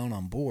went down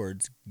on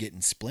boards getting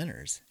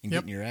splinters and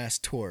getting your ass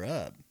tore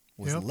up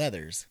was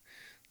leathers.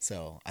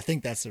 So I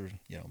think that's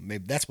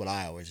maybe that's what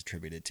I always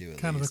attribute it to.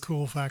 Kind of the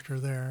cool factor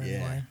there.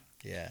 Anyway.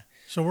 Yeah.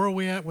 So where are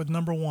we at with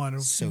number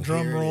 1? So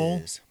drum here roll.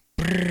 It is.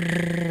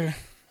 Brrr.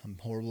 I'm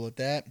horrible at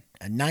that.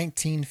 A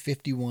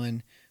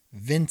 1951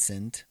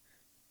 Vincent,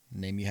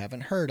 name you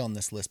haven't heard on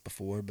this list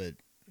before, but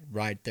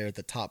right there at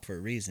the top for a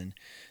reason.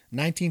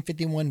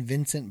 1951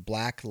 Vincent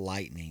Black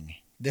Lightning.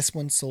 This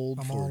one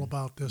sold for all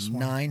about this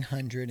one.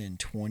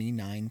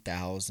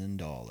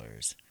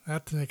 $929,000.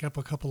 That'd take up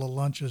a couple of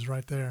lunches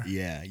right there.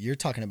 Yeah, you're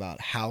talking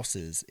about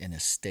houses in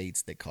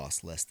estates that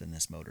cost less than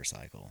this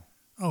motorcycle.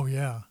 Oh,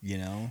 yeah. You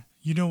know?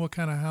 You know what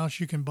kind of house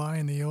you can buy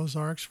in the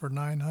Ozarks for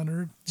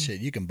 $900? Shit,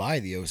 you can buy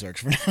the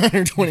Ozarks for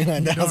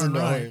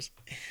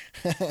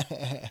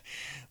 $929,000.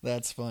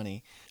 That's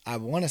funny. I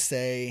want to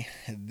say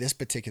this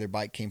particular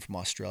bike came from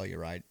Australia,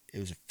 right? It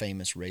was a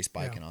famous race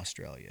bike in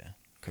Australia,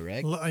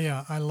 correct?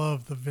 Yeah, I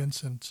love the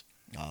Vincents.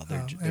 Oh,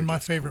 And my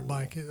just favorite cool.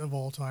 bike of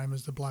all time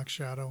is the Black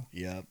Shadow.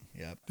 Yep.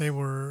 They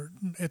were,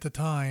 at the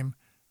time,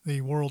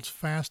 the world's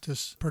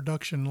fastest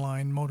production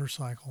line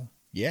motorcycle.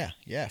 Yeah,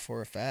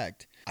 for a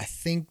fact. I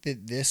think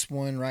that this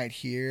one right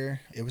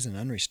here, it was an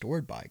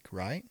unrestored bike,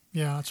 right?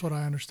 Yeah, that's what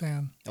I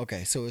understand.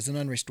 Okay, so it was an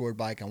unrestored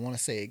bike. I want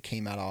to say it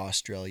came out of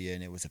Australia,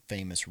 and it was a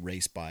famous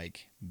race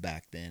bike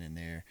back then and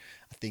there.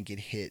 I think it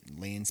hit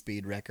land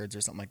speed records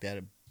or something like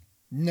that.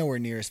 Nowhere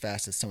near as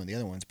fast as some of the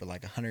other ones, but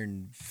like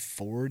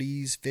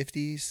 140s,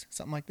 50s,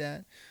 something like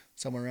that.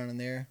 Somewhere around in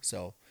there.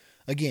 So,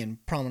 again,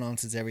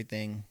 provenance is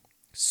everything.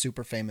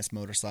 Super famous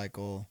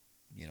motorcycle.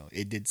 You know,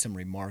 it did some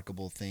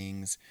remarkable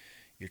things.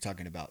 You're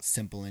talking about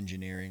simple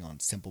engineering on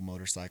simple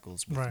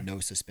motorcycles with no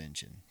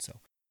suspension.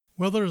 So,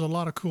 well, there's a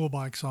lot of cool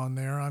bikes on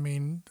there. I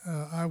mean,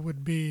 I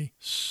would be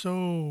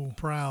so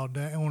proud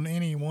to own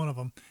any one of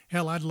them.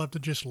 Hell, I'd love to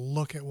just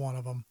look at one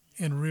of them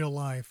in real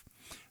life.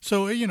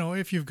 So, you know,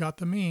 if you've got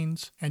the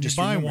means and you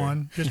buy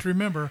one, just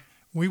remember,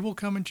 we will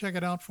come and check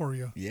it out for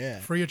you.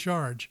 Yeah. Free of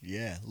charge.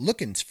 Yeah.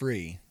 Looking's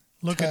free.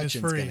 Looking is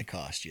free. Going to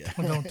cost you.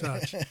 Well, don't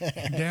touch.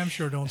 Damn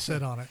sure don't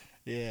sit on it.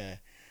 Yeah.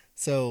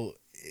 So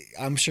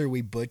I'm sure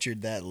we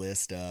butchered that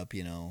list up,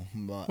 you know.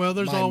 Well,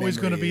 there's always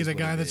going to be the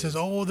guy that is. says,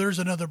 oh, there's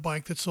another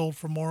bike that sold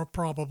for more,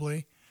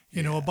 probably.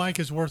 You know, a bike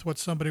is worth what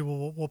somebody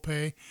will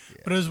pay.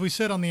 Yeah. But as we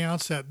said on the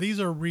outset, these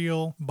are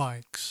real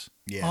bikes.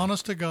 Yeah.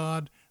 Honest to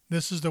God,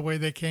 this is the way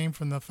they came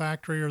from the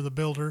factory or the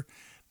builder.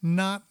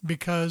 Not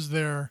because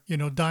they're, you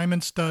know,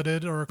 diamond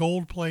studded or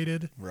gold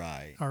plated.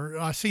 Right. Or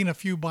I've seen a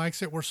few bikes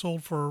that were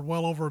sold for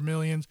well over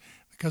millions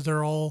because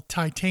they're all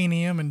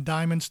titanium and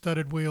diamond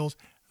studded wheels.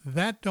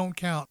 That don't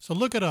count. So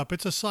look it up.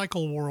 It's a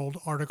Cycle World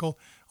article.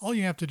 All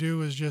you have to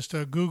do is just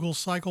Google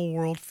Cycle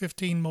World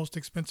 15 most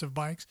expensive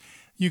bikes.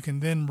 You can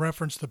then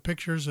reference the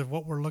pictures of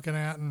what we're looking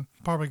at and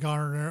probably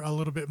garner a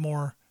little bit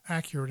more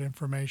accurate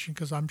information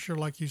because I'm sure,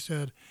 like you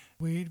said,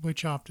 we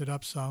chopped it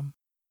up some.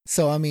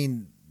 So, I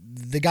mean,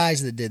 the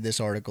guys that did this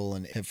article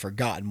and have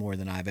forgotten more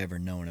than I've ever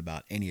known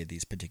about any of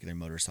these particular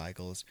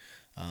motorcycles.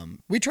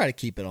 We try to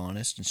keep it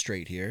honest and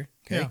straight here.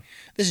 Okay. Yeah.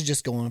 This is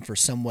just going for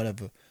somewhat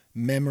of a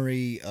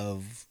memory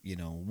of, you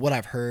know, what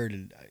I've heard.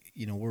 And,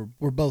 you know,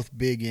 we're both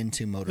big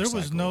into motorcycles.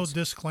 There was no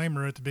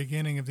disclaimer at the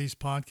beginning of these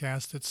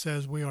podcasts that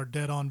says we are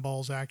dead on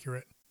balls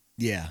accurate.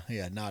 Yeah,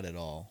 not at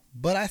all.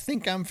 But I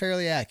think I'm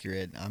fairly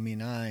accurate. I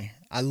mean, I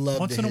love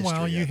once in a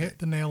while you hit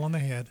the nail on the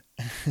head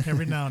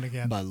every now and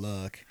again. By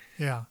luck.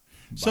 Yeah.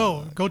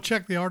 So go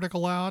check the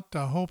article out.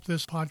 I hope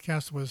this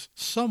podcast was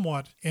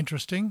somewhat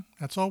interesting.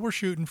 That's all we're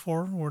shooting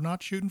for. We're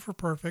not shooting for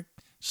perfect.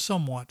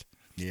 Somewhat.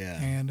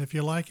 Yeah. And if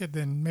you like it,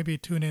 then maybe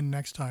tune in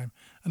next time.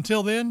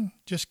 Until then,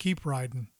 just keep riding.